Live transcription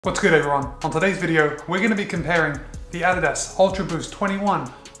What's good everyone? On today's video, we're going to be comparing the Adidas UltraBoost 21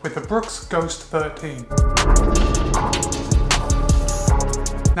 with the Brooks Ghost 13.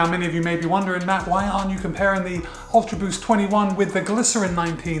 Now many of you may be wondering, Matt, why aren't you comparing the UltraBoost 21 with the Glycerin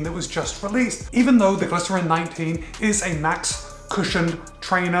 19 that was just released? Even though the Glycerin 19 is a max cushioned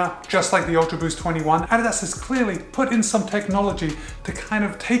trainer, just like the UltraBoost 21, Adidas has clearly put in some technology to kind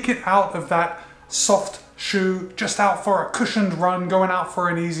of take it out of that soft shoe, just out for a cushioned run, going out for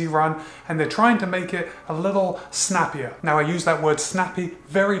an easy run, and they're trying to make it a little snappier. Now I use that word snappy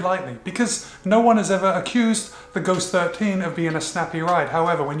very lightly because no one has ever accused the Ghost 13 of being a snappy ride.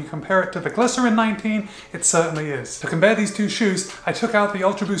 However, when you compare it to the Glycerin 19, it certainly is. To compare these two shoes, I took out the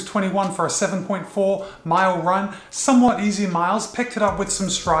UltraBoost 21 for a 7.4 mile run, somewhat easy miles, picked it up with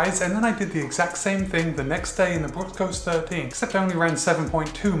some strides, and then I did the exact same thing the next day in the Brooks Ghost 13, except I only ran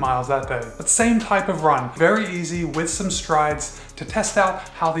 7.2 miles that day. But same type of run, very easy with some strides to test out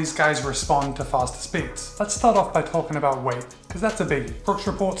how these guys respond to faster speeds. Let's start off by talking about weight, because that's a biggie. Brooks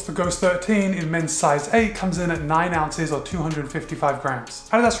reports the Ghost 13 in men's size 8 comes in at 9 ounces or 255 grams.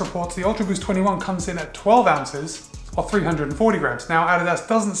 Adidas reports the UltraBoost 21 comes in at 12 ounces or 340 grams. Now Adidas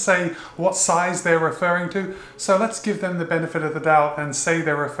doesn't say what size they're referring to, so let's give them the benefit of the doubt and say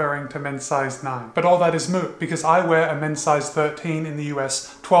they're referring to men's size 9. But all that is moot because I wear a men's size 13 in the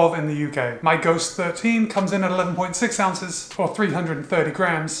US, 12 in the UK. My Ghost 13 comes in at 11.6 ounces or 330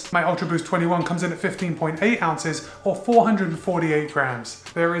 grams. My UltraBoost 21 comes in at 15.8 ounces or 448 grams.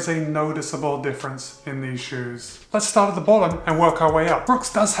 There is a noticeable difference in these shoes. Let's start at the bottom and work our way up.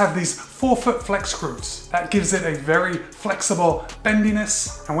 Brooks does have these 4-foot flex screws. That gives it a very flexible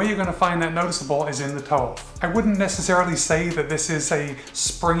bendiness, and where you're going to find that noticeable is in the toe off. I wouldn't necessarily say that this is a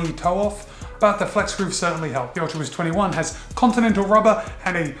springy toe off, but the flex grooves certainly help. The UltraBoost 21 has continental rubber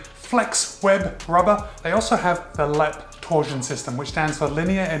and a flex web rubber. They also have the LEP torsion system, which stands for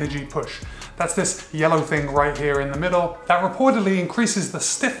linear energy push. That's this yellow thing right here in the middle that reportedly increases the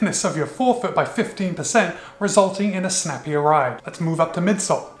stiffness of your forefoot by 15%, resulting in a snappier ride. Let's move up to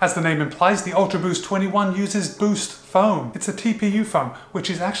midsole. As the name implies, the UltraBoost 21 uses Boost foam. It's a TPU foam, which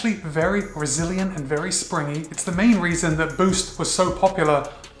is actually very resilient and very springy. It's the main reason that Boost was so popular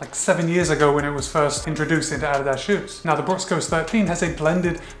like 7 years ago when it was first introduced into Adidas shoes. Now the Brooks Ghost 13 has a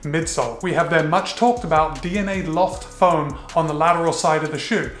blended midsole. We have their much talked about DNA Loft foam on the lateral side of the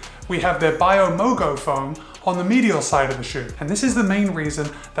shoe. We have their BioMogo foam on the medial side of the shoe. And this is the main reason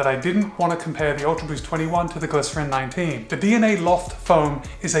that I didn't want to compare the UltraBoost 21 to the Glycerin 19. The DNA Loft foam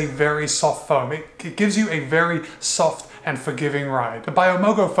is a very soft foam. It gives you a very soft and forgiving ride. The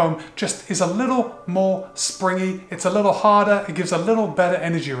BioMogo foam just is a little more springy, it's a little harder, it gives a little better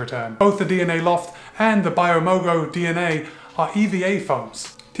energy return. Both the DNA Loft and the BioMogo DNA are EVA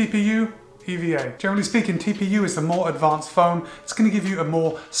foams. TPU, EVA. Generally speaking, TPU is the more advanced foam. It's going to give you a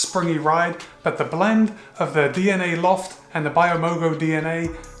more springy ride, but the blend of the DNA Loft and the BioMogo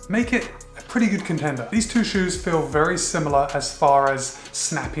DNA make it a pretty good contender. These two shoes feel very similar as far as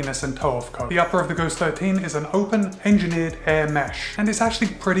snappiness and toe off go. The upper of the Ghost 13 is an open engineered air mesh, and it's actually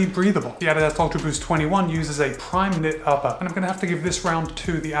pretty breathable. The Adidas UltraBoost 21 uses a prime knit upper, and I'm going to have to give this round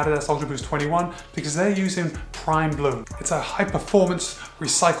to the Adidas UltraBoost 21 because they're using prime blue. It's a high performance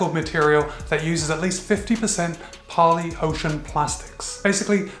recycled material that uses at least 50% poly-ocean plastics.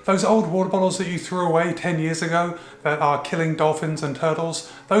 Basically, those old water bottles that you threw away 10 years ago that are killing dolphins and turtles,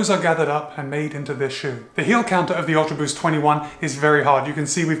 those are gathered up and made into this shoe. The heel counter of the UltraBoost 21 is very hard. You can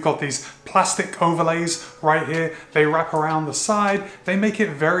see we've got these plastic overlays right here. They wrap around the side. They make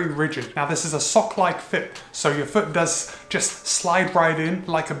it very rigid. Now this is a sock-like fit, so your foot does just slide right in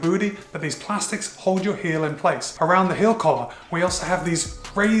like a booty, but these plastics hold your heel in place. Around the heel collar, we also have these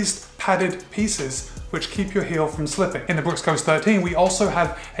raised padded pieces which keep your heel from slipping. In the Brooks Ghost 13, we also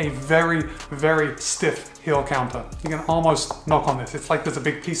have a very, very stiff heel counter. You can almost knock on this. It's like there's a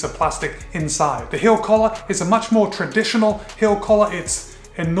big piece of plastic inside. The heel collar is a much more traditional heel collar. It's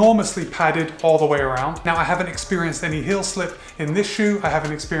enormously padded all the way around. Now I haven't experienced any heel slip in this shoe, I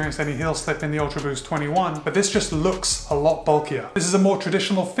haven't experienced any heel slip in the UltraBoost 21, but this just looks a lot bulkier. This is a more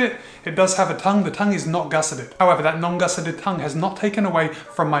traditional fit. It does have a tongue, the tongue is not gusseted. However, that non-gusseted tongue has not taken away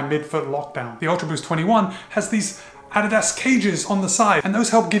from my midfoot lockdown. The UltraBoost 21 has these Adidas cages on the side, and those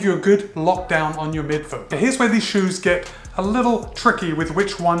help give you a good lockdown on your midfoot. Now, here's where these shoes get a little tricky with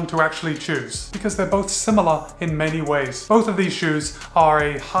which one to actually choose, because they're both similar in many ways. Both of these shoes are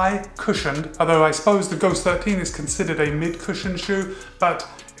a high cushioned, although I suppose the Ghost 13 is considered a mid-cushioned shoe, but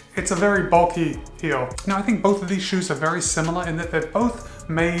it's a very bulky heel. Now I think both of these shoes are very similar in that they're both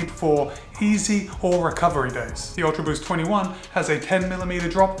made for easy or recovery days. The UltraBoost 21 has a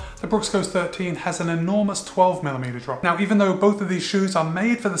 10mm drop, the Brooks Ghost 13 has an enormous 12mm drop. Now, even though both of these shoes are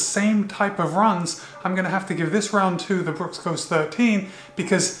made for the same type of runs, I'm gonna have to give this round to the Brooks Ghost 13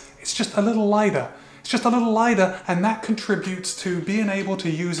 because it's just a little lighter. It's just a little lighter, and that contributes to being able to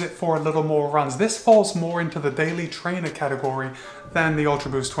use it for a little more runs. This falls more into the daily trainer category than the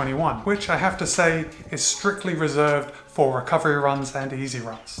UltraBoost 21, which I have to say is strictly reserved for recovery runs and easy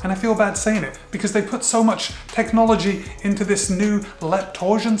runs. And I feel bad saying it because they put so much technology into this new lep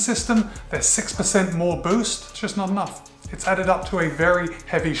torsion system. There's 6% more boost. It's just not enough. It's added up to a very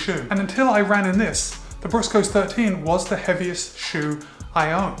heavy shoe. And until I ran in this, the Brooks Ghost 13 was the heaviest shoe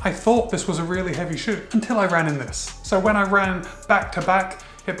I own. I thought this was a really heavy shoe until I ran in this. So when I ran back to back,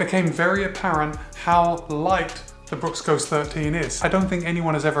 it became very apparent how light the Brooks Ghost 13 is. I don't think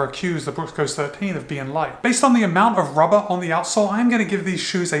anyone has ever accused the Brooks Ghost 13 of being light. Based on the amount of rubber on the outsole, I'm going to give these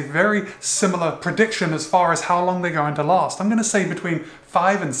shoes a very similar prediction as far as how long they're going to last. I'm going to say between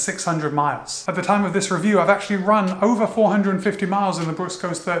 500 and 600 miles. At the time of this review, I've actually run over 450 miles in the Brooks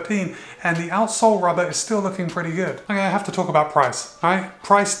Ghost 13, and the outsole rubber is still looking pretty good. Okay, I have to talk about price, right?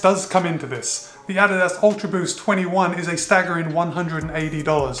 Price does come into this. The Adidas UltraBoost 21 is a staggering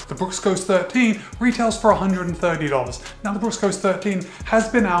 $180. The Brooks Ghost 13 retails for $130. Now the Brooks Ghost 13 has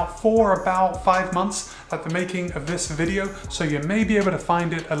been out for about 5 months at the making of this video, so you may be able to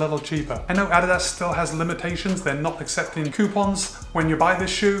find it a little cheaper. I know Adidas still has limitations. They're not accepting coupons when you buy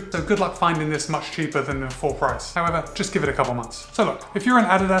this shoe, so good luck finding this much cheaper than the full price. However, just give it a couple months. So look, if you're an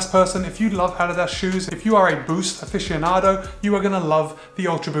Adidas person, if you love Adidas shoes, if you are a Boost aficionado, you are gonna love the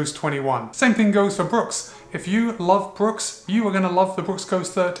UltraBoost 21. Same thing goes for Brooks. If you love Brooks, you are gonna love the Brooks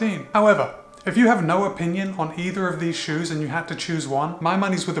Ghost 13. However, if you have no opinion on either of these shoes and you had to choose one, my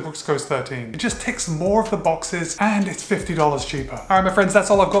money's with the Brooks Ghost 13. It just ticks more of the boxes and it's $50 cheaper. All right, my friends,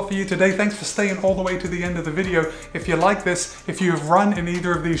 that's all I've got for you today. Thanks for staying all the way to the end of the video. If you like this, if you have run in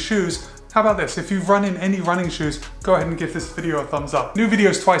either of these shoes, how about this? If you've run in any running shoes, go ahead and give this video a thumbs up. New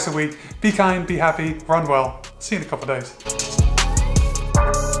videos twice a week. Be kind, be happy, run well. See you in a couple of days.